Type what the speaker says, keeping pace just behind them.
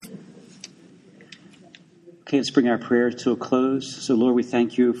Okay, let's bring our prayer to a close. So, Lord, we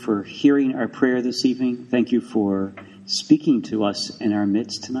thank you for hearing our prayer this evening. Thank you for speaking to us in our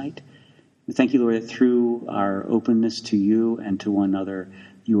midst tonight. We thank you, Lord, that through our openness to you and to one another,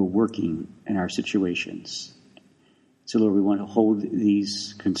 you are working in our situations. So, Lord, we want to hold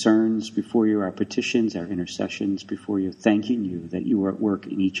these concerns before you, our petitions, our intercessions before you, thanking you that you are at work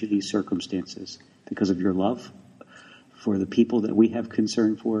in each of these circumstances because of your love for the people that we have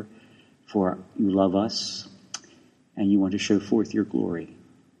concern for you love us, and you want to show forth your glory.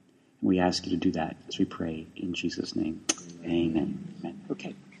 And we ask you to do that as we pray in Jesus' name. Amen. Amen.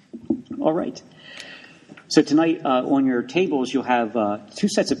 Okay. All right. So tonight on your tables, you'll have two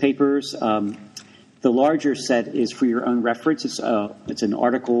sets of papers. The larger set is for your own reference. It's an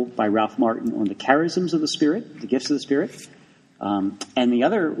article by Ralph Martin on the charisms of the Spirit, the gifts of the Spirit. And the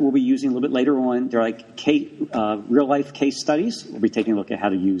other we'll be using a little bit later on. They're like real-life case studies. We'll be taking a look at how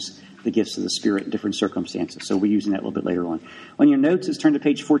to use the gifts of the Spirit in different circumstances. So we'll be using that a little bit later on. On your notes, let's turn to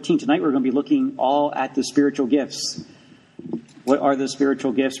page 14. Tonight we're going to be looking all at the spiritual gifts. What are the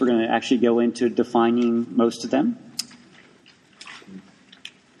spiritual gifts? We're going to actually go into defining most of them.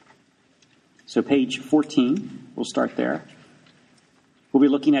 So page 14, we'll start there. We'll be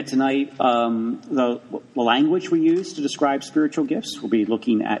looking at tonight the language we use to describe spiritual gifts. We'll be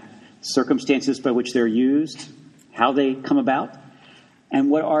looking at circumstances by which they're used, how they come about, and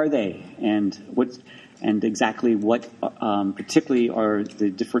what are they, and exactly what particularly are the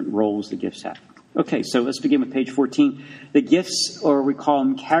different roles the gifts have. Okay, so let's begin with page 14. The gifts, or we call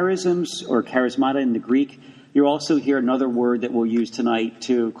them charisms or charismata in the Greek. You'll also hear another word that we'll use tonight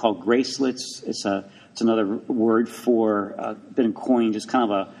too, called gracelets. It's another word for been coined. It's kind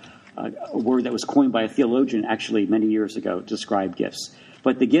of a word that was coined by a theologian actually many years ago to describe gifts.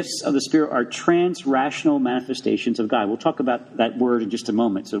 But the gifts of the Spirit are trans-rational manifestations of God. We'll talk about that word in just a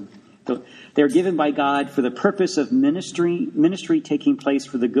moment. So they're given by God for the purpose of ministry taking place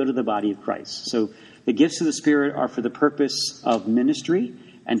for the good of the body of Christ. So the gifts of the Spirit are for the purpose of ministry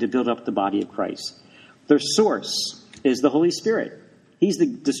and to build up the body of Christ. Their source is the Holy Spirit. He's the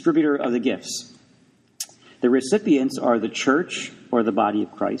distributor of the gifts. The recipients are the church or the body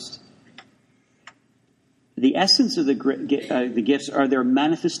of Christ. The essence of the gifts are their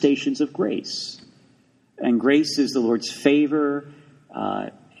manifestations of grace. And grace is the Lord's favor,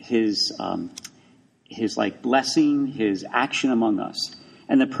 his blessing, his action among us.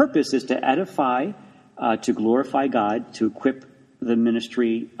 And the purpose is to edify, to glorify God, to equip the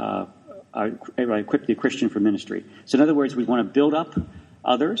ministry, equip the Christian for ministry. So in other words, we want to build up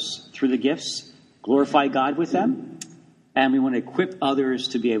others through the gifts, glorify God with them, and we want to equip others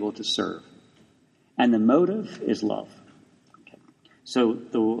to be able to serve. And the motive is love. Okay. So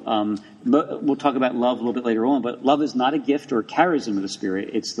we'll talk about love a little bit later on, but love is not a gift or a charism of the Spirit.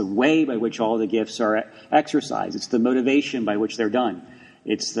 It's the way by which all the gifts are exercised. It's the motivation by which they're done.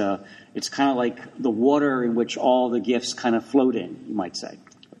 It's kind of like the water in which all the gifts kind of float in, you might say.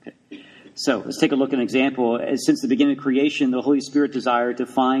 Okay. So let's take a look at an example. Since the beginning of creation, the Holy Spirit desired to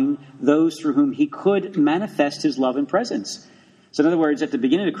find those through whom he could manifest his love and presence. So in other words, at the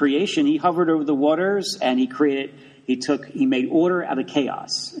beginning of creation, he hovered over the waters and he made order out of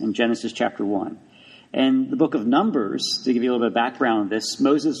chaos in Genesis chapter 1. And the book of Numbers, to give you a little bit of background on this,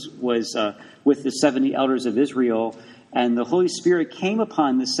 Moses was with the 70 elders of Israel, and the Holy Spirit came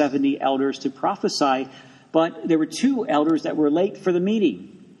upon the 70 elders to prophesy, but there were 2 elders that were late for the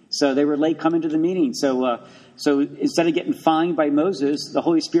meeting. So they were late coming to the meeting. So instead of getting fined by Moses, the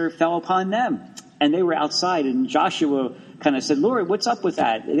Holy Spirit fell upon them. And they were outside, and Joshua kind of said, Lord, what's up with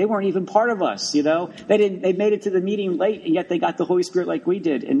that? They weren't even part of us, you know. They made it to the meeting late, and yet they got the Holy Spirit like we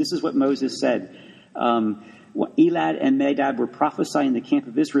did. And this is what Moses said. Elad and Medad were prophesying in the camp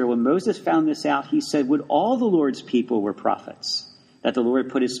of Israel. When Moses found this out, he said, would all the Lord's people were prophets, that the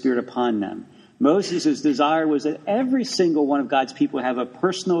Lord put his Spirit upon them. Moses' desire was that every single one of God's people have a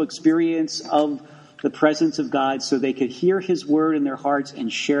personal experience of the presence of God so they could hear his word in their hearts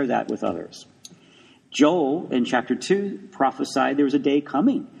and share that with others. Joel, in chapter 2, prophesied there was a day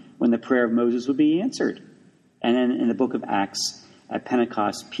coming when the prayer of Moses would be answered. And then in the book of Acts, at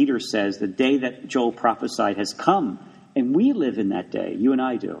Pentecost, Peter says, the day that Joel prophesied has come, and we live in that day, you and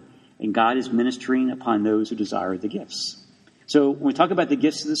I do. And God is ministering upon those who desire the gifts. So when we talk about the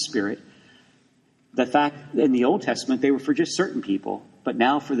gifts of the Spirit, the fact in the Old Testament, they were for just certain people. But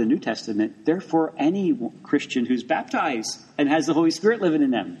now for the New Testament, they're for any Christian who's baptized and has the Holy Spirit living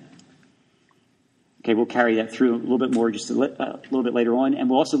in them. Okay, we'll carry that through a little bit more just a little bit later on. And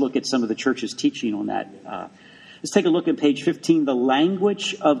we'll also look at some of the church's teaching on that. Let's take a look at page 15, the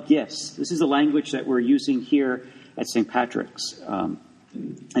language of gifts. This is the language that we're using here at St. Patrick's.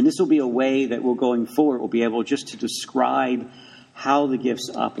 And this will be a way that we'll, going forward, we'll be able just to describe how the gifts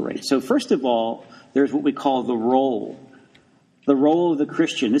operate. So first of all, there's what we call the role of the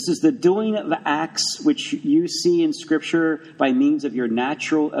Christian. This is the doing of acts which you see in Scripture by means of your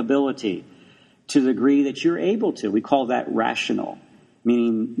natural ability to the degree that you're able to. We call that rational,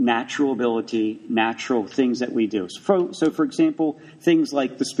 meaning natural ability, natural things that we do. So for example, things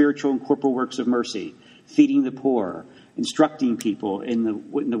like the spiritual and corporal works of mercy, feeding the poor, instructing people in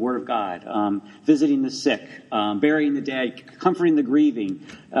the Word of God, visiting the sick, burying the dead, comforting the grieving,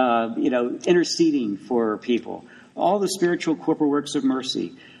 interceding for people. All the spiritual corporal works of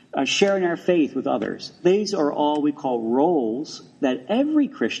mercy, sharing our faith with others. These are all we call roles that every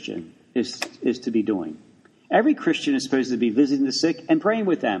Christian is to be doing. Every Christian is supposed to be visiting the sick and praying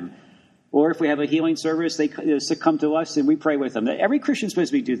with them. Or if we have a healing service, the sick come to us and we pray with them. Every Christian is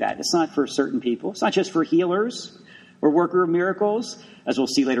supposed to do that. It's not for certain people. It's not just for healers or worker of miracles. As we'll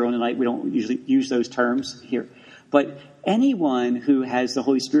see later on tonight, we don't usually use those terms here. But anyone who has the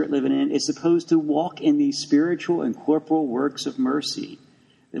Holy Spirit living in is supposed to walk in these spiritual and corporal works of mercy.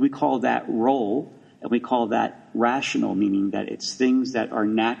 And we call that role, and we call that rational, meaning that it's things that are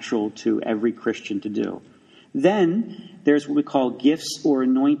natural to every Christian to do. Then there's what we call gifts or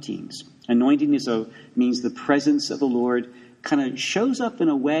anointings. Anointing means the presence of the Lord kind of shows up in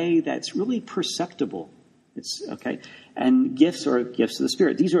a way that's really perceptible. It's okay. And gifts are gifts of the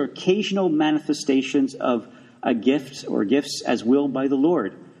Spirit. These are occasional manifestations of a gift or gifts as willed by the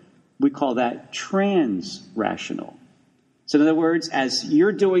Lord. We call that trans-rational. So in other words, as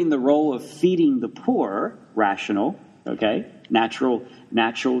you're doing the role of feeding the poor, rational, okay, natural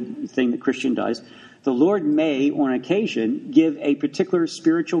thing that Christian does, the Lord may, on occasion, give a particular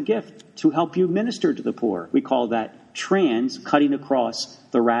spiritual gift to help you minister to the poor. We call that trans, cutting across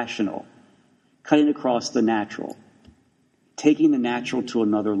the rational, cutting across the natural, taking the natural to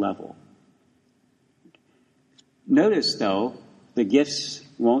another level. Notice, though, the gifts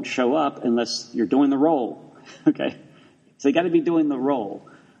won't show up unless you're doing the role, okay? So you got to be doing the role,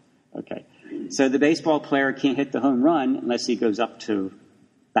 okay? So the baseball player can't hit the home run unless he goes up to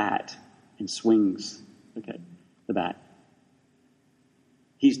bat and swings, okay, the bat.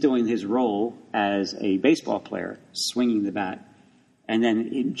 He's doing his role as a baseball player, swinging the bat. And then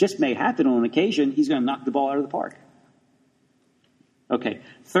it just may happen on occasion, he's going to knock the ball out of the park. Okay,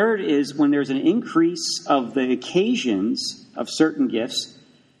 third is when there's an increase of the occasions of certain gifts,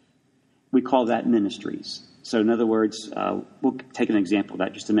 we call that ministries. So in other words, we'll take an example of that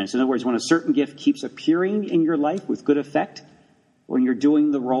in just a minute. So in other words, when a certain gift keeps appearing in your life with good effect, when you're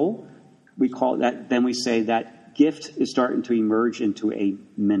doing the role, we call that, then we say that gift is starting to emerge into a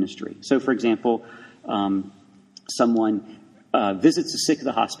ministry. So for example, someone visits the sick at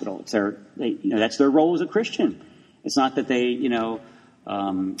the hospital. That's their role as a Christian. It's not that they,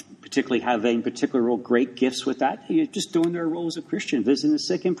 particularly have any particular real great gifts with that. They're just doing their role as a Christian, visiting the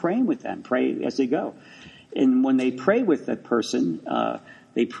sick and praying with them, pray as they go. And when they pray with that person,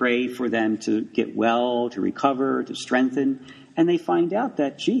 they pray for them to get well, to recover, to strengthen. And they find out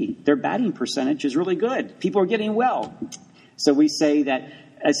that, their batting percentage is really good. People are getting well. So we say that,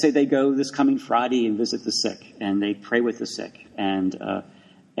 they go this coming Friday and visit the sick, and they pray with the sick, and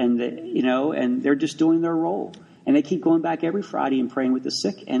they're just doing their role. And they keep going back every Friday and praying with the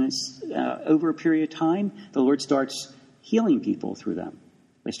sick, and it's over a period of time, the Lord starts healing people through them.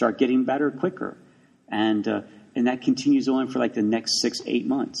 They start getting better quicker, and that continues on for like the next 6-8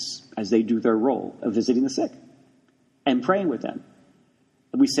 months as they do their role of visiting the sick and praying with them.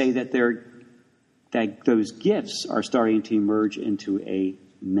 And we say that those gifts are starting to emerge into a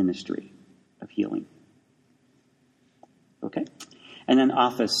ministry of healing. Okay? And then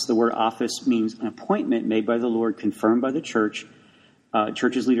office. The word office means an appointment made by the Lord, confirmed by the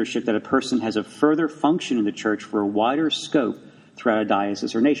church's leadership, that a person has a further function in the church for a wider scope throughout a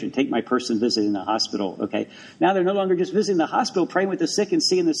diocese or nation. Take my person visiting the hospital, okay? Now they're no longer just visiting the hospital, praying with the sick and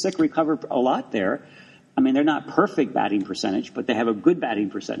seeing the sick recover a lot there. I mean, they're not perfect batting percentage, but they have a good batting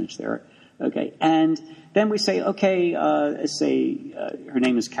percentage there. Okay, and then we say, okay, her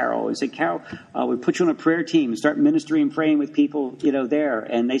name is Carol. We say, Carol, we put you on a prayer team and start ministering and praying with people, there.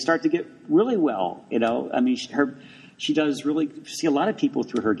 And they start to get really well, I mean, she does really see a lot of people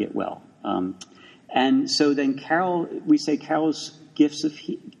through her get well. And so then we say Carol's gifts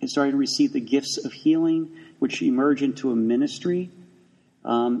is starting to receive the gifts of healing, which emerge into a ministry.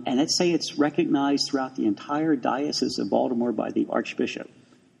 And let's say it's recognized throughout the entire diocese of Baltimore by the Archbishop.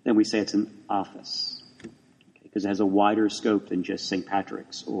 Then we say it's an office, because it has a wider scope than just St.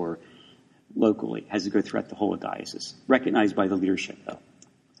 Patrick's or locally. It has to go throughout the whole diocese, recognized by the leadership, though.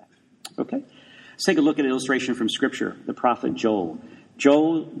 Okay, let's take a look at an illustration from Scripture. The prophet Joel.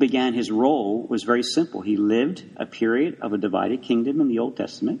 Joel began his role was very simple. He lived a period of a divided kingdom in the Old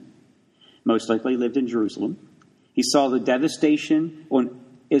Testament. Most likely lived in Jerusalem. He saw the devastation on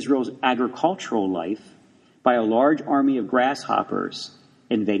Israel's agricultural life by a large army of grasshoppers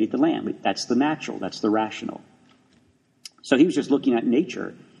invaded the land. That's the natural. That's the rational. So he was just looking at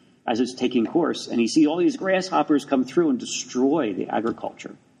nature as it's taking course, and he sees all these grasshoppers come through and destroy the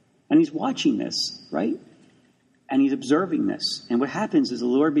agriculture. And he's watching this, right? And he's observing this. And what happens is the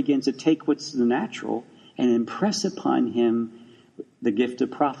Lord begins to take what's the natural and impress upon him the gift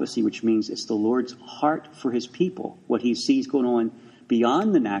of prophecy, which means it's the Lord's heart for his people, what he sees going on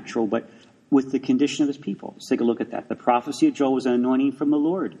beyond the natural, but with the condition of his people. Let's take a look at that. The prophecy of Joel was an anointing from the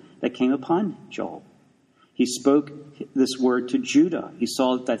Lord that came upon Joel. He spoke this word to Judah. He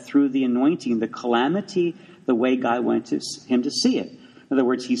saw that through the anointing, the calamity, the way God wanted him to see it. In other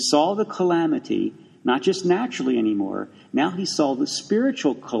words, he saw the calamity, not just naturally anymore. Now he saw the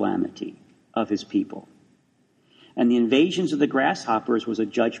spiritual calamity of his people. And the invasions of the grasshoppers was a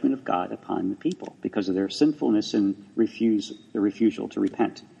judgment of God upon the people because of their sinfulness and their refusal to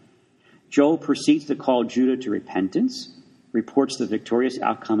repent. Joel proceeds to call Judah to repentance, reports the victorious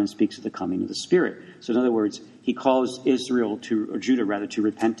outcome, and speaks of the coming of the Spirit. So in other words, he calls Judah to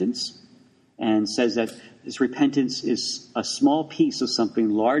repentance, and says that this repentance is a small piece of something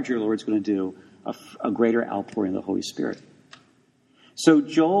larger the Lord's going to do, a greater outpouring of the Holy Spirit. So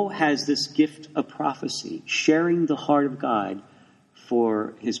Joel has this gift of prophecy, sharing the heart of God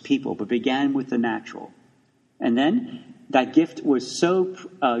for his people, but began with the natural. And then that gift was so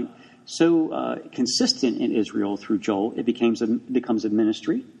consistent in Israel through Joel, it becomes a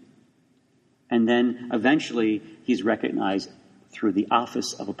ministry. And then eventually he's recognized through the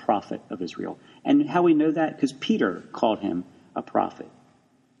office of a prophet of Israel. And how we know that? Because Peter called him a prophet.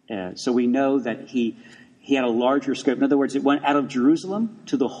 So we know that he had a larger scope. In other words, it went out of Jerusalem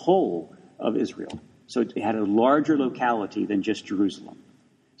to the whole of Israel. So it had a larger locality than just Jerusalem.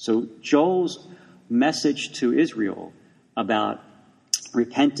 So Joel's message to Israel about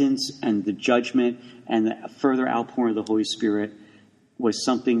repentance and the judgment and the further outpouring of the Holy Spirit was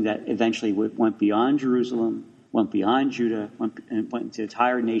something that eventually went beyond Jerusalem, went beyond Judah, went into the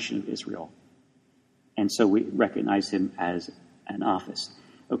entire nation of Israel. And so we recognize him as an office.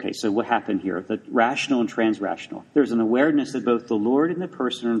 Okay, so what happened here? The rational and transrational. There's an awareness that both the Lord and the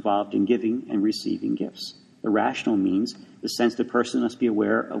person are involved in giving and receiving gifts. The rational means the sense the person must be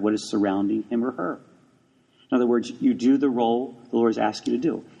aware of what is surrounding him or her. In other words, you do the role the Lord has asked you to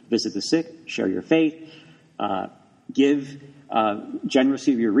do. Visit the sick, share your faith, give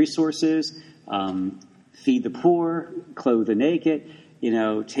generously of your resources, feed the poor, clothe the naked,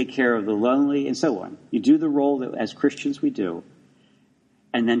 take care of the lonely, and so on. You do the role that as Christians we do.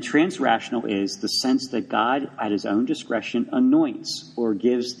 And then transrational is the sense that God, at his own discretion, anoints or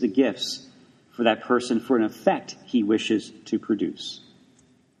gives the gifts for that person for an effect he wishes to produce.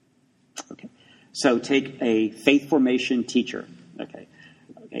 Okay. So take a faith formation teacher. Okay.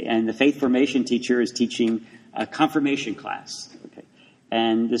 And the faith formation teacher is teaching a confirmation class. Okay.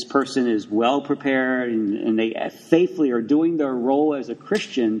 And this person is well prepared and they faithfully are doing their role as a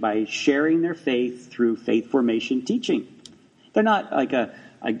Christian by sharing their faith through faith formation teaching. They're not like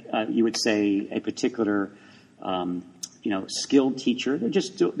you would say a particular, skilled teacher.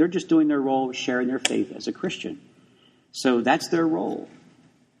 They're just doing their role, sharing their faith as a Christian. So that's their role.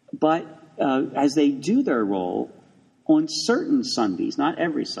 But as they do their role on certain Sundays, not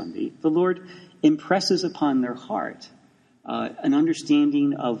every Sunday, the Lord impresses upon their heart an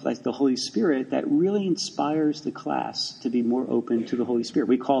understanding of the Holy Spirit that really inspires the class to be more open to the Holy Spirit.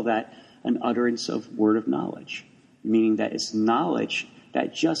 We call that an utterance of word of knowledge. Meaning that it's knowledge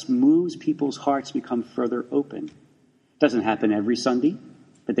that just moves people's hearts to become further open. It doesn't happen every Sunday,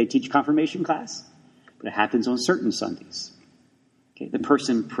 but they teach confirmation class. But it happens on certain Sundays. Okay, the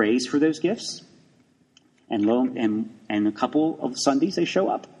person prays for those gifts, and a couple of Sundays they show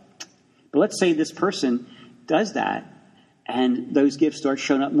up. But let's say this person does that, and those gifts start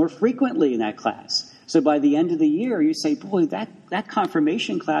showing up more frequently in that class. So by the end of the year, you say, boy, that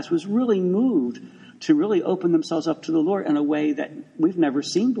confirmation class was really moved to really open themselves up to the Lord in a way that we've never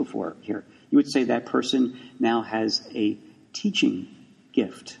seen before here. You would say that person now has a teaching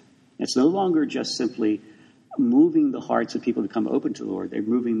gift. It's no longer just simply moving the hearts of people to become open to the Lord. They're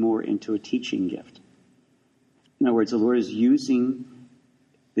moving more into a teaching gift. In other words, the Lord is using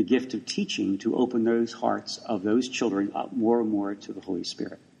the gift of teaching to open those hearts of those children up more and more to the Holy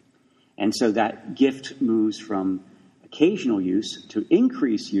Spirit. And so that gift moves from occasional use to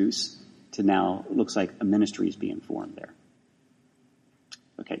increased use to now it looks like a ministry is being formed there.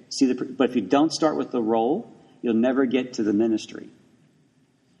 Okay, but if you don't start with the role, you'll never get to the ministry.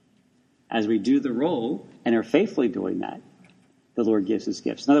 As we do the role and are faithfully doing that, the Lord gives his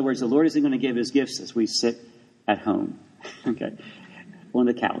gifts. In other words, the Lord isn't going to give his gifts as we sit at home, okay, on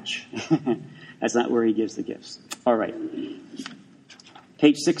the couch. That's not where he gives the gifts. All right.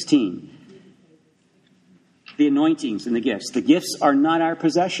 Page 16. The anointings and the gifts. The gifts are not our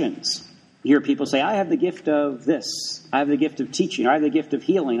possessions. You hear people say, I have the gift of this. I have the gift of teaching. I have the gift of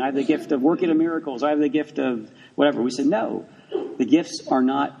healing. I have the gift of working of miracles. I have the gift of whatever. We said, no, the gifts are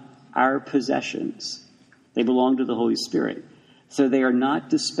not our possessions. They belong to the Holy Spirit. So they are not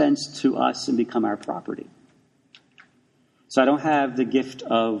dispensed to us and become our property. So I don't have the gift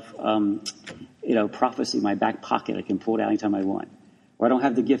of, prophecy in my back pocket. I can pull it out anytime I want. Or I don't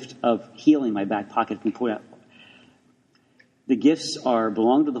have the gift of healing in my back pocket. I can pull it out. The gifts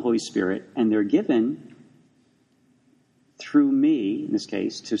belong to the Holy Spirit, and they're given through me, in this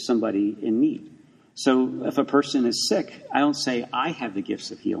case, to somebody in need. So if a person is sick, I don't say I have the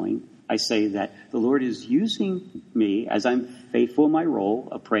gifts of healing. I say that the Lord is using me as I'm faithful in my role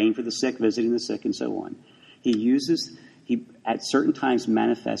of praying for the sick, visiting the sick, and so on. He at certain times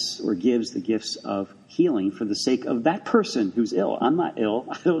manifests or gives the gifts of healing for the sake of that person who's ill. I'm not ill.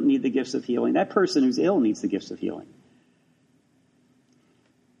 I don't need the gifts of healing. That person who's ill needs the gifts of healing.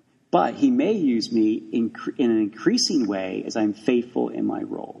 But he may use me in an increasing way as I'm faithful in my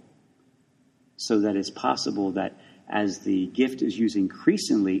role. So that it's possible that as the gift is used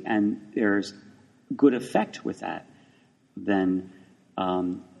increasingly and there's good effect with that, then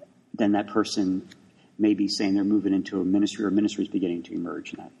that person may be saying they're moving into a ministry, or ministry is beginning to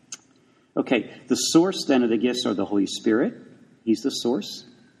emerge in that. Okay, the source then of the gifts are the Holy Spirit. He's the source.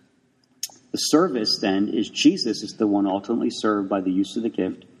 The service then is Jesus is the one ultimately served by the use of the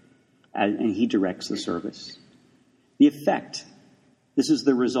gift, and he directs the service. The effect. This is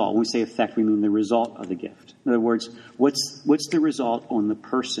the result. When we say effect, we mean the result of the gift. In other words, what's the result on the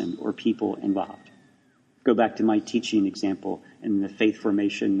person or people involved? Go back to my teaching example in the faith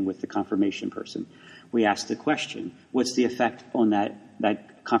formation with the confirmation person. We asked the question, what's the effect on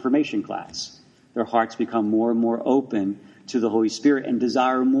that confirmation class? Their hearts become more and more open to the Holy Spirit and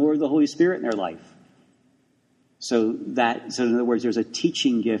desire more of the Holy Spirit in their life. So in other words, there's a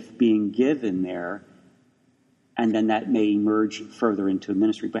teaching gift being given there, and then that may emerge further into a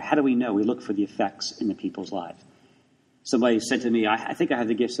ministry. But how do we know? We look for the effects in the people's lives. Somebody said to me, I think I have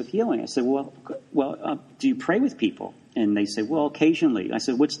the gifts of healing. I said, well, do you pray with people? And they said, well, occasionally. I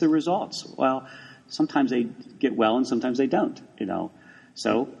said, what's the results? Well, sometimes they get well and sometimes they don't,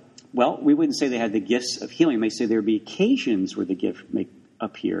 So, we wouldn't say they had the gifts of healing. We may say there would be occasions where the gift may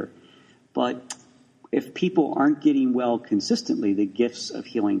appear. But if people aren't getting well consistently, the gifts of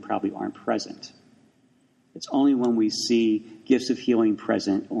healing probably aren't present. It's only when we see gifts of healing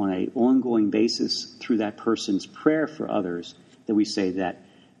present on an ongoing basis through that person's prayer for others that we say that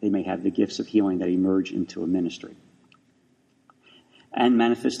they may have the gifts of healing that emerge into a ministry. And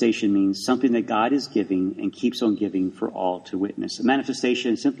manifestation means something that God is giving and keeps on giving for all to witness. A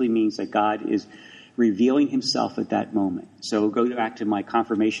manifestation simply means that God is revealing himself at that moment. So go back to my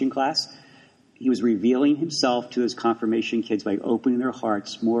confirmation class. He was revealing himself to his confirmation kids by opening their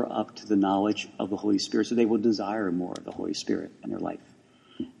hearts more up to the knowledge of the Holy Spirit, so they will desire more of the Holy Spirit in their life.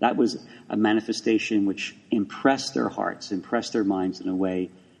 That was a manifestation which impressed their hearts, impressed their minds in a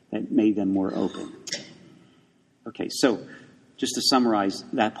way that made them more open. Okay, so just to summarize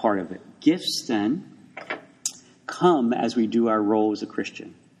that part of it. Gifts, then, come as we do our role as a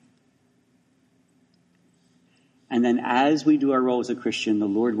Christian. And then as we do our role as a Christian, the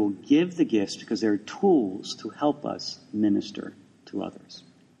Lord will give the gifts because they're tools to help us minister to others.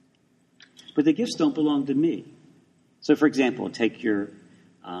 But the gifts don't belong to me. So, for example, take your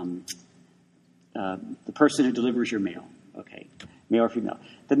the person who delivers your mail. Okay, male or female.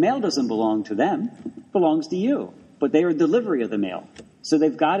 The mail doesn't belong to them. It belongs to you. But they are delivery of the mail. So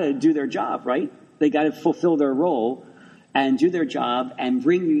they've got to do their job, right? They got to fulfill their role and do their job and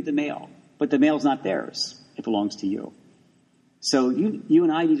bring you the mail. But the mail's not theirs. It belongs to you. So you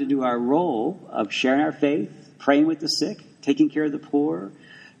and I need to do our role of sharing our faith, praying with the sick, taking care of the poor,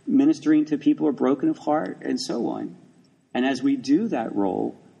 ministering to people who are broken of heart, and so on. And as we do that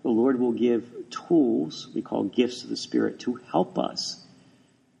role, the Lord will give tools, we call gifts of the Spirit, to help us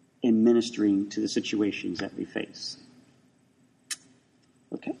in ministering to the situations that we face.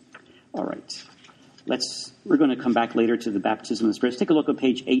 Okay? All right. We're going to come back later to the baptism of the Spirit. Let's take a look at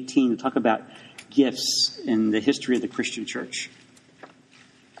page 18 to talk about gifts in the history of the Christian church.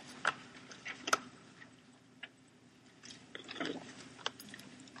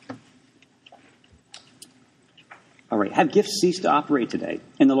 All right. Have gifts ceased to operate today?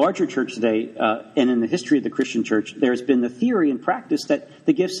 In the larger church today, and in the history of the Christian church, there's been the theory and practice that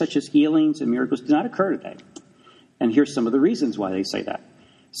the gifts such as healings and miracles do not occur today. And here's some of the reasons why they say that.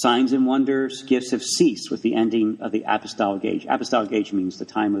 Signs and wonders, gifts have ceased with the ending of the apostolic age. Apostolic age means the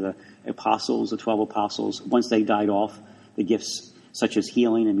time of the apostles, the 12 apostles. Once they died off, the gifts such as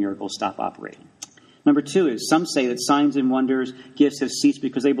healing and miracles stop operating. Number two is some say that signs and wonders, gifts have ceased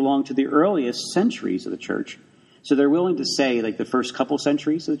because they belong to the earliest centuries of the church. So they're willing to say, like the first couple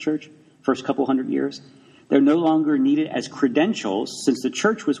centuries of the church, first couple hundred years, they're no longer needed as credentials since the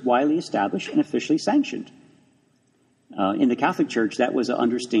church was widely established and officially sanctioned. In the Catholic Church, that was an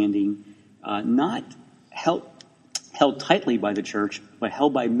understanding not held tightly by the church, but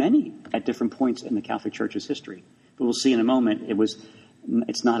held by many at different points in the Catholic Church's history. But we'll see in a moment,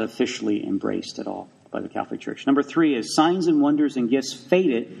 it's not officially embraced at all by the Catholic Church. Number three is signs and wonders and gifts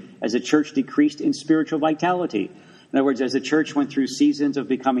faded as the church decreased in spiritual vitality. In other words, as the church went through seasons of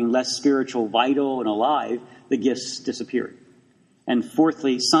becoming less spiritual, vital, and alive, the gifts disappeared. And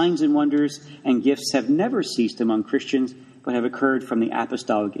fourthly, signs and wonders and gifts have never ceased among Christians, but have occurred from the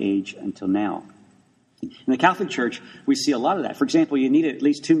apostolic age until now. In the Catholic Church, we see a lot of that. For example, you need at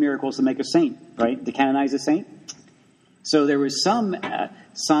least 2 miracles to make a saint, right? To canonize a saint. So there was some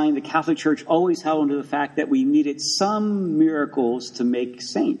sign the Catholic Church always held onto the fact that we needed some miracles to make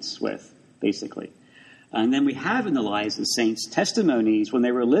saints with, basically. And then we have in the lives of saints testimonies when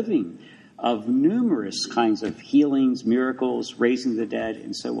they were living of numerous kinds of healings, miracles, raising the dead,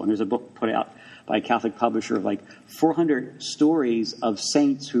 and so on. There's a book put out by a Catholic publisher of like 400 stories of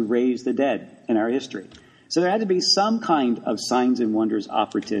saints who raised the dead in our history. So there had to be some kind of signs and wonders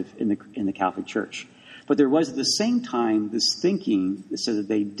operative in the Catholic Church. But there was at the same time this thinking that said that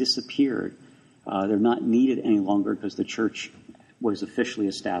they disappeared. They're not needed any longer because the church was officially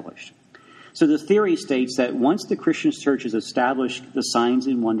established. So the theory states that once the Christian church has established, the signs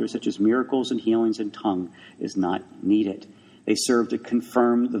and wonders such as miracles and healings and tongue is not needed. They serve to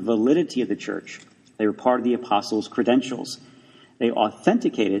confirm the validity of the church. They were part of the apostles' credentials. They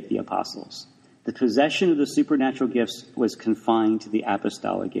authenticated the apostles. The possession of the supernatural gifts was confined to the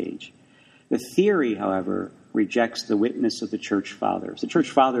apostolic age. The theory, however, rejects the witness of the church fathers. The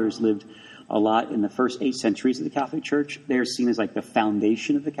church fathers lived a lot in the first 8 centuries of the Catholic Church. They're seen as like the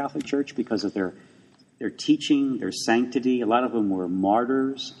foundation of the Catholic Church because of their teaching, their sanctity. A lot of them were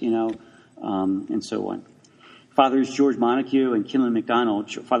martyrs, and so on. Fathers George Montague and Killian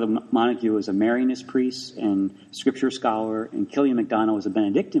MacDonald. Father Montague was a Marianist priest and scripture scholar, and Killian MacDonald was a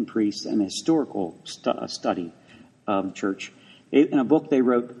Benedictine priest and a historical study of the church. In a book they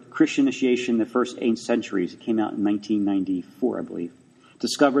wrote, Christian Initiation in the First 8 Centuries, it came out in 1994, I believe,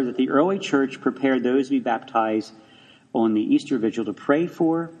 discovered that the early church prepared those to be baptized on the Easter Vigil to pray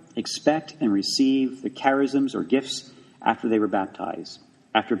for, expect, and receive the charisms or gifts after they were baptized.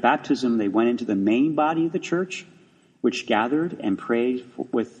 After baptism, they went into the main body of the church, which gathered and prayed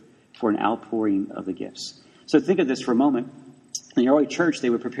for an outpouring of the gifts. So think of this for a moment. In the early church, they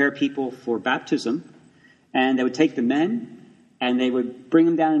would prepare people for baptism, and they would take the men, and they would bring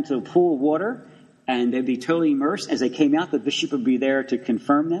them down into a pool of water, and they'd be totally immersed. As they came out, the bishop would be there to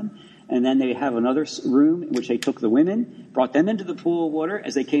confirm them. And then they'd have another room in which they took the women, brought them into the pool of water.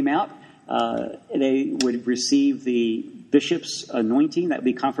 As they came out, they would receive the bishop's anointing. That would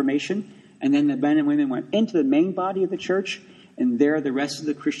be confirmation. And then the men and women went into the main body of the church. And there, the rest of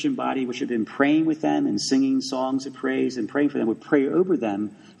the Christian body, which had been praying with them and singing songs of praise and praying for them, would pray over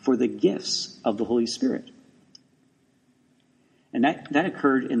them for the gifts of the Holy Spirit. And that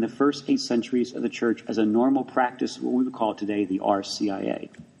occurred in the first 8 centuries of the church as a normal practice, what we would call today the RCIA.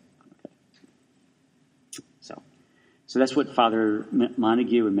 Okay. So that's what Father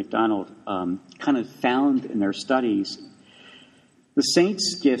Montague and MacDonald kind of found in their studies. The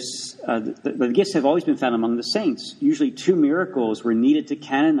saints' gifts, the gifts have always been found among the saints. Usually 2 miracles were needed to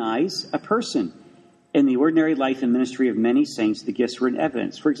canonize a person. In the ordinary life and ministry of many saints, the gifts were in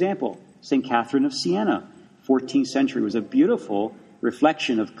evidence. For example, St. Catherine of Siena, 14th century, was a beautiful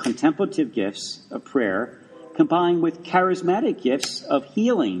reflection of contemplative gifts of prayer combined with charismatic gifts of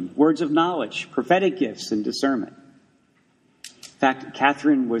healing, words of knowledge, prophetic gifts, and discernment. In fact,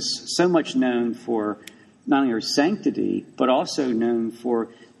 Catherine was so much known for not only her sanctity, but also known for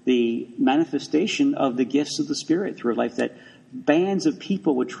the manifestation of the gifts of the Spirit through her life, that bands of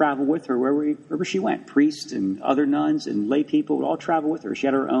people would travel with her wherever she went. Priests and other nuns and lay people would all travel with her. She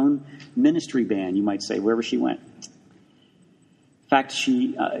had her own ministry band, you might say, wherever she went. In fact,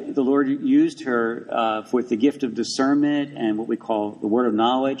 the Lord used her with the gift of discernment and what we call the word of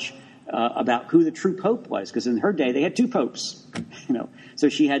knowledge about who the true pope was, because in her day they had 2 popes. So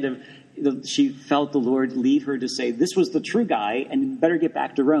she had to she felt the Lord lead her to say this was the true guy and better get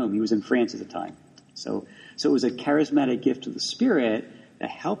back to Rome. He was in France at the time. So it was a charismatic gift of the Spirit that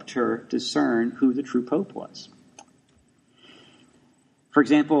helped her discern who the true Pope was. For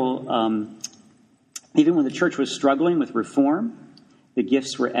example, even when the church was struggling with reform, the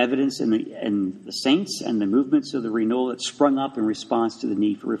gifts were evidence in the saints and the movements of the renewal that sprung up in response to the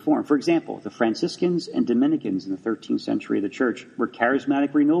need for reform. For example, the Franciscans and Dominicans in the 13th century of the church were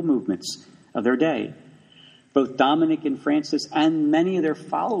charismatic renewal movements of their day. Both Dominic and Francis and many of their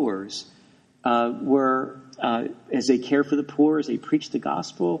followers were, as they cared for the poor, as they preached the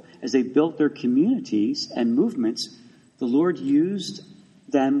gospel, as they built their communities and movements, the Lord used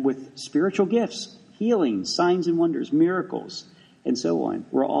them with spiritual gifts, healing, signs and wonders, miracles, and so on,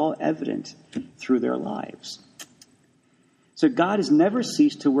 were all evident through their lives. So God has never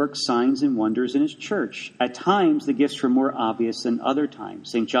ceased to work signs and wonders in his church. At times, the gifts were more obvious than other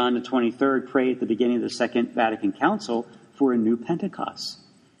times. St. John the 23rd prayed at the beginning of the Second Vatican Council for a new Pentecost.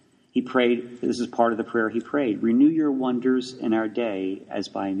 He prayed, this is part of the prayer he prayed, renew your wonders in our day as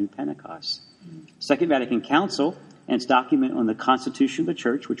by a new Pentecost. Second Vatican Council and its document on the Constitution of the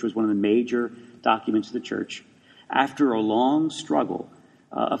Church, which was one of the major documents of the Church, after a long struggle,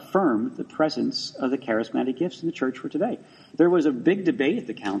 affirmed the presence of the charismatic gifts in the church for today. There was a big debate at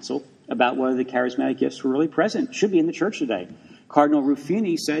the council about whether the charismatic gifts were really present, should be in the church today. Cardinal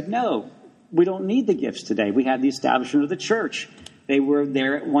Ruffini said, no, we don't need the gifts today. We have the establishment of the church. They were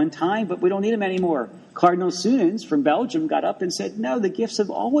there at one time, but we don't need them anymore. Cardinal Sunens from Belgium got up and said, no, the gifts have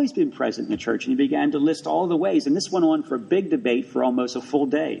always been present in the church. And he began to list all the ways. And this went on for a big debate for almost a full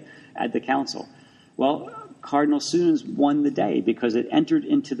day at the council. Well, Cardinal Sunens won the day because it entered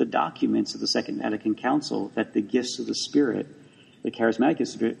into the documents of the Second Vatican Council that the gifts of the Spirit, the charismatic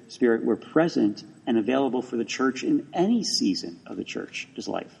Spirit, were present and available for the church in any season of the church's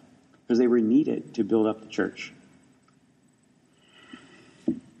life because they were needed to build up the church.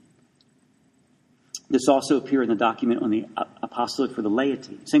 This also appeared in the document on the apostolate for the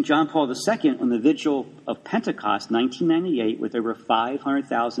laity. St. John Paul II, on the vigil of Pentecost, 1998, with over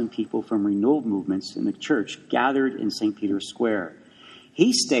 500,000 people from renewal movements in the church gathered in St. Peter's Square.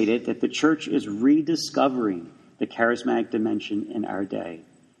 He stated that the church is rediscovering the charismatic dimension in our day.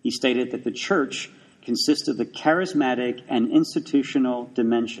 He stated that the church consists of the charismatic and institutional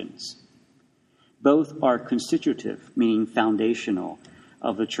dimensions. Both are constitutive, meaning foundational,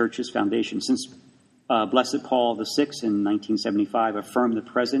 of the church's foundation. Since Blessed Paul VI in 1975 affirmed the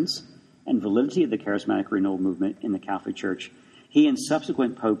presence and validity of the charismatic renewal movement in the Catholic Church, he and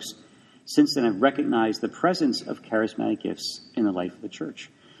subsequent popes since then have recognized the presence of charismatic gifts in the life of the church.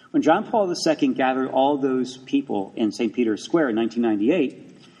 When John Paul II gathered all those people in St. Peter's Square in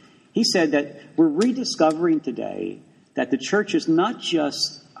 1998, he said that we're rediscovering today that the church is not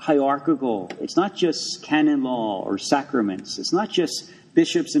just hierarchical, it's not just canon law or sacraments, it's not just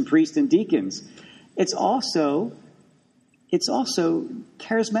bishops and priests and deacons. It's also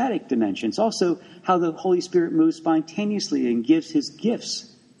charismatic dimension. It's also how the Holy Spirit moves spontaneously and gives his gifts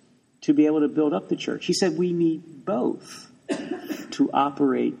to be able to build up the church. He said we need both to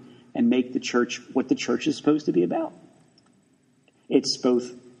operate and make the church what the church is supposed to be about. It's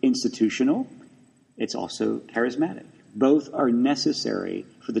both institutional, it's also charismatic. Both are necessary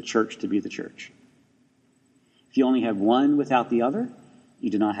for the church to be the church. If you only have one without the other, you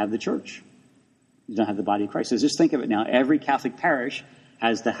do not have the church. You don't have the body of Christ. So just think of it now. Every Catholic parish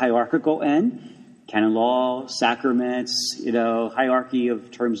has the hierarchical end, canon law, sacraments, hierarchy of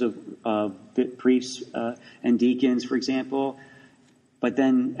terms of priests and deacons, for example. But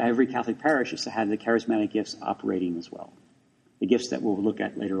then every Catholic parish is to have the charismatic gifts operating as well. The gifts that we'll look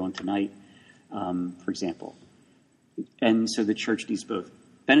at later on tonight, for example. And so the church needs both.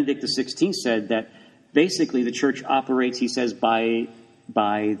 Benedict XVI said that basically the church operates, he says, by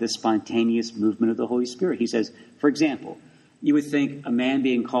the spontaneous movement of the Holy Spirit. He says, for example, you would think a man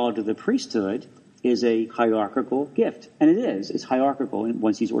being called to the priesthood is a hierarchical gift. And it is. It's hierarchical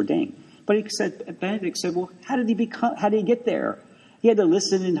once he's ordained. But Benedict said, well, how did he get there? He had to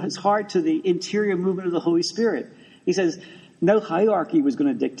listen in his heart to the interior movement of the Holy Spirit. He says, no hierarchy was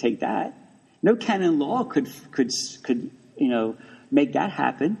going to dictate that. No canon law could make that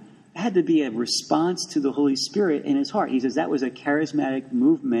happen. It had to be a response to the Holy Spirit in his heart. He says that was a charismatic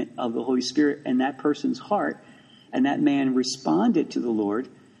movement of the Holy Spirit in that person's heart. And that man responded to the Lord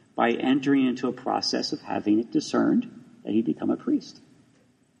by entering into a process of having it discerned that he'd become a priest.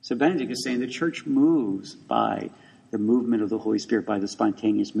 So Benedict is saying the church moves by the movement of the Holy Spirit, by the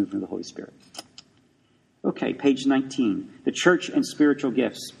spontaneous movement of the Holy Spirit. Okay, page 19. The church and spiritual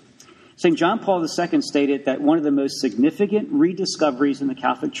gifts. St. John Paul II stated that one of the most significant rediscoveries in the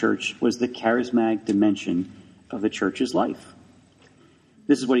Catholic Church was the charismatic dimension of the Church's life.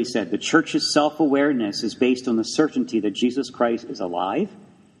 This is what he said: the Church's self-awareness is based on the certainty that Jesus Christ is alive,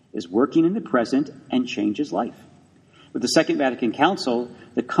 is working in the present, and changes life. With the Second Vatican Council,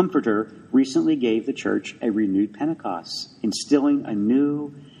 the Comforter recently gave the Church a renewed Pentecost, instilling a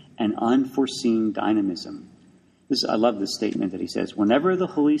new and unforeseen dynamism. I love this statement that he says: whenever the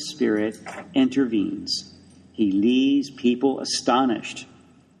Holy Spirit intervenes, he leaves people astonished.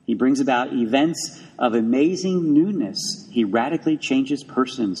 He brings about events of amazing newness. He radically changes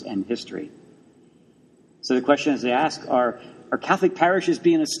persons and history. So the question is to ask, are Catholic parishes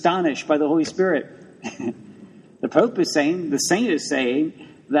being astonished by the Holy Spirit? The Pope is saying, the saint is saying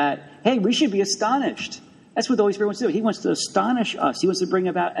that, hey, we should be astonished. That's what the Holy Spirit wants to do. He wants to astonish us. He wants to bring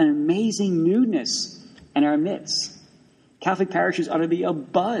about an amazing newness in our midst. Catholic parishes ought to be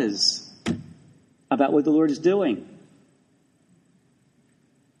abuzz about what the Lord is doing.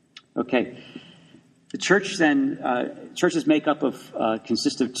 Okay. The church then, church's makeup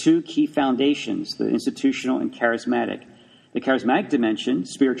consists of two key foundations, the institutional and charismatic. The charismatic dimension,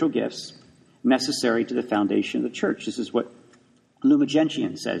 spiritual gifts, necessary to the foundation of the church. This is what Lumen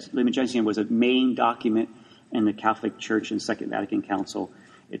Gentium says. Lumen Gentium was a main document in the Catholic Church and Second Vatican Council.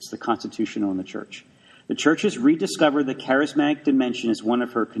 It's the constitutional in the church. The church has rediscovered the charismatic dimension as one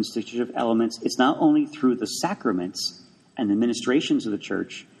of her constitutive elements. It's not only through the sacraments and the ministrations of the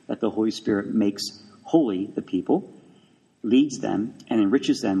church that the Holy Spirit makes holy the people, leads them, and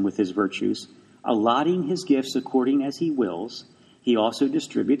enriches them with his virtues, allotting his gifts according as he wills. He also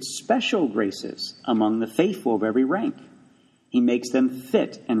distributes special graces among the faithful of every rank. He makes them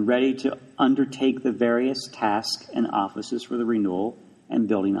fit and ready to undertake the various tasks and offices for the renewal and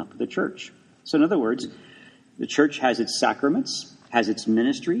building up of the church. So in other words, the church has its sacraments, has its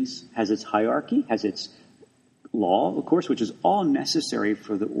ministries, has its hierarchy, has its law, of course, which is all necessary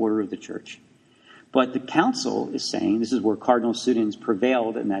for the order of the church. But the council is saying, this is where Cardinal Suenens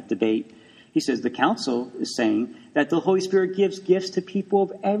prevailed in that debate, he says the council is saying that the Holy Spirit gives gifts to people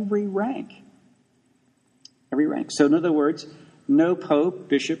of every rank. Every rank. So in other words, no pope,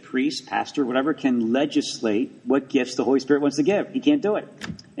 bishop, priest, pastor, whatever can legislate what gifts the Holy Spirit wants to give. He can't do it.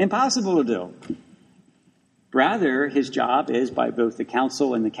 Impossible to do. Rather, his job is, by both the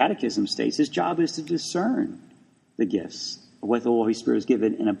council and the catechism states, his job is to discern the gifts of what the Holy Spirit has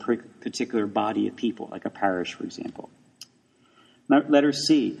given in a particular body of people, like a parish, for example. Letter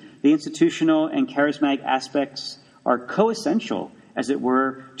C. The institutional and charismatic aspects are coessential, as it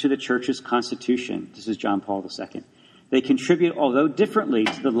were, to the church's constitution. This is John Paul II. They contribute, although differently,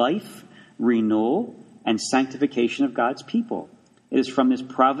 to the life, renewal, and sanctification of God's people. It is from this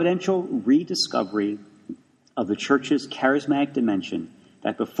providential rediscovery of the church's charismatic dimension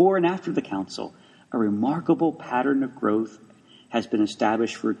that before and after the council, a remarkable pattern of growth has been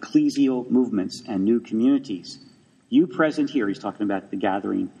established for ecclesial movements and new communities. You present here, he's talking about the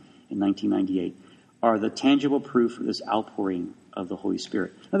gathering in 1998, are the tangible proof of this outpouring of the Holy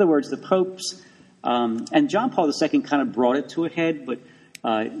Spirit. In other words, the popes, and John Paul II kind of brought it to a head, but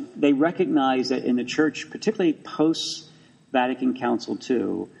they recognize that in the church, particularly post-Vatican Council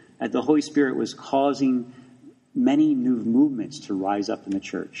II, that the Holy Spirit was causing many new movements to rise up in the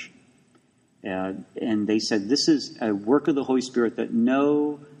church. And they said this is a work of the Holy Spirit that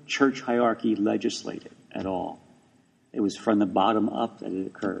no church hierarchy legislated at all. It was from the bottom up that it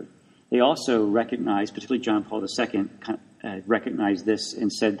occurred. They also recognized, particularly John Paul II, recognized this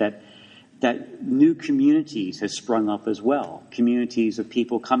and said that new communities has sprung up as well. Communities of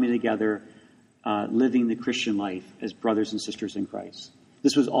people coming together, living the Christian life as brothers and sisters in Christ.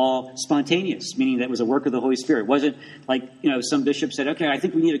 This was all spontaneous, meaning that it was a work of the Holy Spirit. It wasn't like, some bishop said, okay, I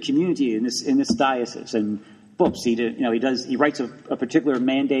think we need a community in this diocese, and boops, he writes a particular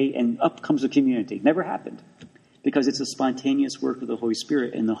mandate, and up comes a community. Never happened, because it's a spontaneous work of the Holy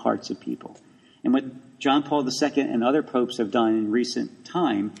Spirit in the hearts of people. And what John Paul II and other popes have done in recent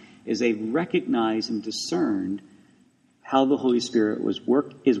time is they've recognized and discerned how the Holy Spirit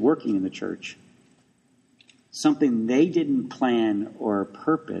is working in the church. Something they didn't plan or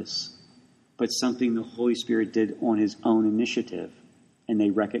purpose, but something the Holy Spirit did on his own initiative. And they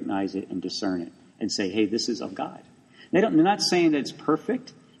recognize it and discern it and say, hey, this is of God. They're not saying that it's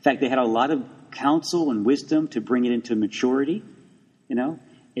perfect. In fact, they had a lot of counsel and wisdom to bring it into maturity.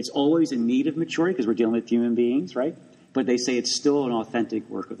 It's always in need of maturity because we're dealing with human beings, right? But they say it's still an authentic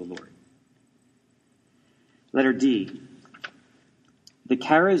work of the Lord. Letter D. The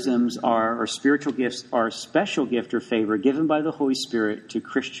charisms or spiritual gifts are a special gift or favor given by the Holy Spirit to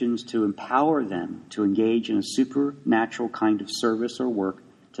Christians to empower them to engage in a supernatural kind of service or work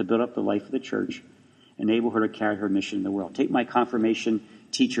to build up the life of the church, enable her to carry her mission in the world. Take my confirmation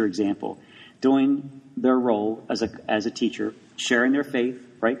teacher example. Doing their role as a teacher, sharing their faith,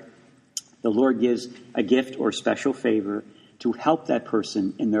 right? The Lord gives a gift or special favor to help that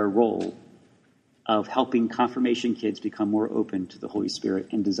person in their role of helping confirmation kids become more open to the Holy Spirit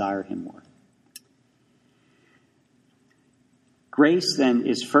and desire him more. Grace, then,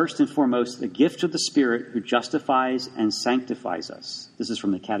 is first and foremost the gift of the Spirit who justifies and sanctifies us. This is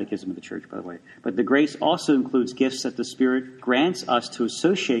from the Catechism of the Church, by the way. But the grace also includes gifts that the Spirit grants us to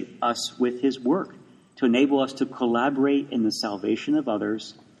associate us with his work, to enable us to collaborate in the salvation of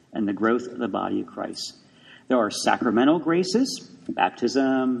others and the growth of the body of Christ. There are sacramental graces,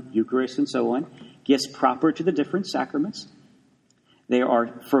 baptism, Eucharist, and so on, gifts proper to the different sacraments. There are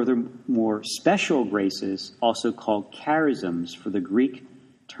furthermore special graces, also called charisms, for the Greek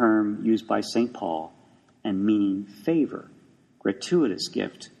term used by St. Paul, and meaning favor, gratuitous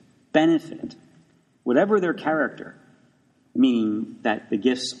gift, benefit, whatever their character, meaning that the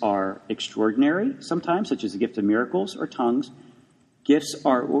gifts are extraordinary sometimes, such as the gift of miracles or tongues. Gifts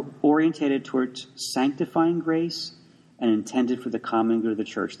are orientated towards sanctifying grace and intended for the common good of the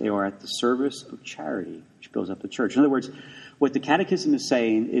church. They are at the service of charity, which builds up the church. In other words, what the Catechism is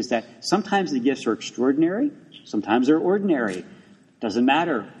saying is that sometimes the gifts are extraordinary, sometimes they're ordinary. Doesn't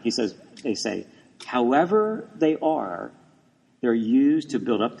matter, they say. However they are, they're used to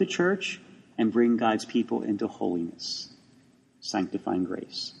build up the church and bring God's people into holiness, sanctifying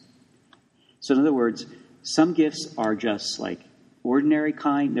grace. So in other words, some gifts are just like ordinary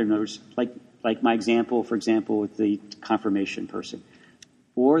kind. They're like my example, for example, with the confirmation person.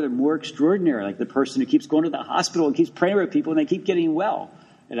 Or they're more extraordinary, like the person who keeps going to the hospital and keeps praying with people and they keep getting well.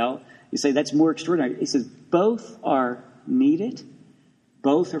 You say that's more extraordinary. He says both are needed,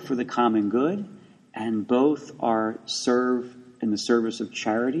 both are for the common good, and both are serve in the service of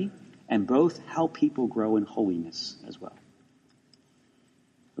charity, and both help people grow in holiness as well.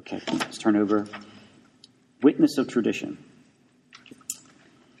 Okay, let's turn over. Witness of tradition.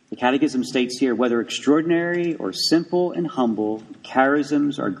 The Catechism states here, whether extraordinary or simple and humble,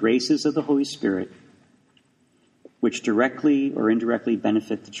 charisms are graces of the Holy Spirit, which directly or indirectly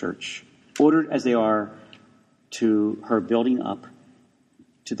benefit the church, ordered as they are to her building up,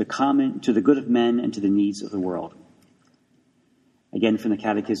 to the good of men and to the needs of the world. Again, from the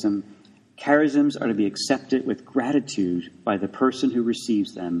Catechism, charisms are to be accepted with gratitude by the person who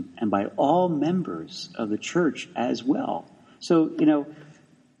receives them and by all members of the church as well. So,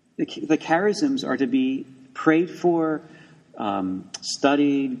 the charisms are to be prayed for,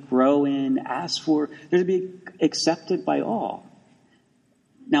 studied, grow in, asked for. They're to be accepted by all.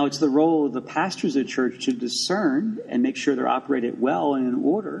 Now, it's the role of the pastors of the church to discern and make sure they're operated well and in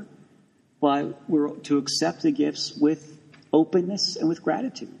order, but we're to accept the gifts with openness and with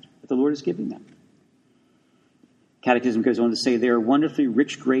gratitude that the Lord is giving them. Catechism goes on to say they are wonderfully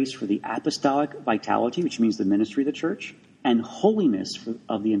rich grace for the apostolic vitality, which means the ministry of the church, and holiness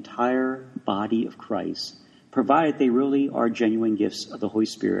of the entire body of Christ, provided they really are genuine gifts of the Holy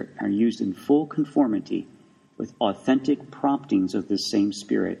Spirit and are used in full conformity with authentic promptings of this same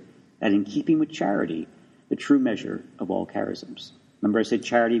Spirit, that in keeping with charity, the true measure of all charisms. Remember I said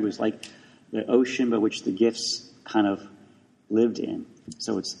charity was like the ocean by which the gifts kind of lived in.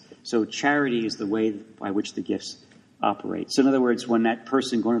 So charity is the way by which the gifts operate. So in other words, when that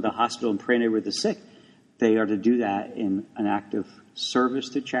person going to the hospital and praying over the sick, they are to do that in an act of service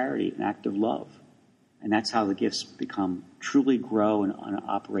to charity, an act of love. And that's how the gifts truly grow and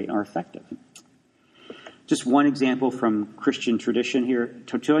operate and are effective. Just one example from Christian tradition here.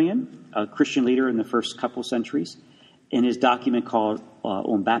 Tertullian, a Christian leader in the first couple centuries, in his document called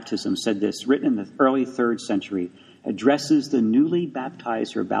On Baptism, said this, written in the early 3rd century, addresses the newly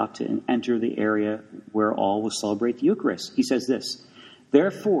baptized who are about to enter the area where all will celebrate the Eucharist. He says this,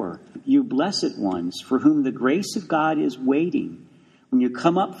 therefore, you blessed ones for whom the grace of God is waiting, when you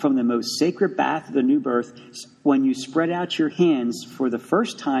come up from the most sacred bath of the new birth, when you spread out your hands for the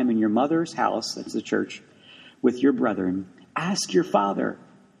first time in your mother's house, that's the church, with your brethren, ask your Father,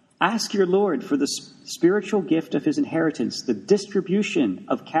 ask your Lord for the spiritual gift of his inheritance, the distribution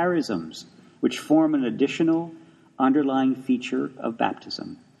of charisms, which form an additional underlying feature of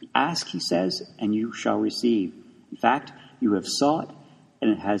baptism. Ask, he says, and you shall receive. In fact, you have sought, and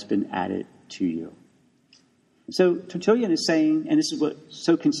it has been added to you. So Tertullian is saying, and this is what's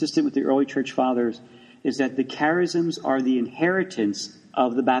so consistent with the early church fathers, is that the charisms are the inheritance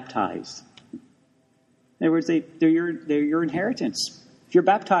of the baptized. In other words, they're your inheritance. If you're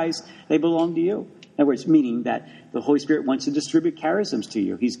baptized, they belong to you. In other words, meaning that the Holy Spirit wants to distribute charisms to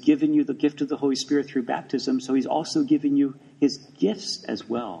you. He's given you the gift of the Holy Spirit through baptism, so he's also given you his gifts as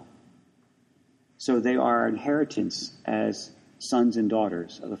well. So they are our inheritance as sons and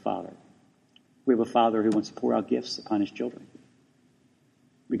daughters of the Father. We have a Father who wants to pour out gifts upon his children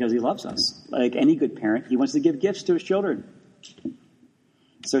because he loves us. Like any good parent, he wants to give gifts to his children.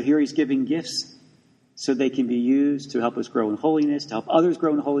 So here he's giving gifts so they can be used to help us grow in holiness, to help others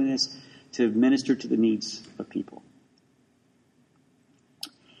grow in holiness, to minister to the needs of people.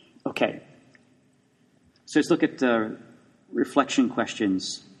 Okay. So let's look at the reflection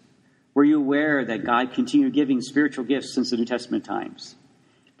questions. Were you aware that God continued giving spiritual gifts since the New Testament times?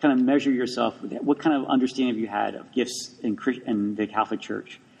 Kind of measure yourself. What kind of understanding have you had of gifts in the Catholic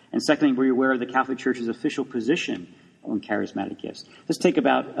Church? And secondly, were you aware of the Catholic Church's official position on charismatic gifts? Let's take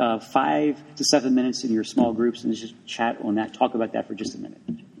about 5 to 7 minutes in your small groups and just chat on that. Talk about that for just a minute.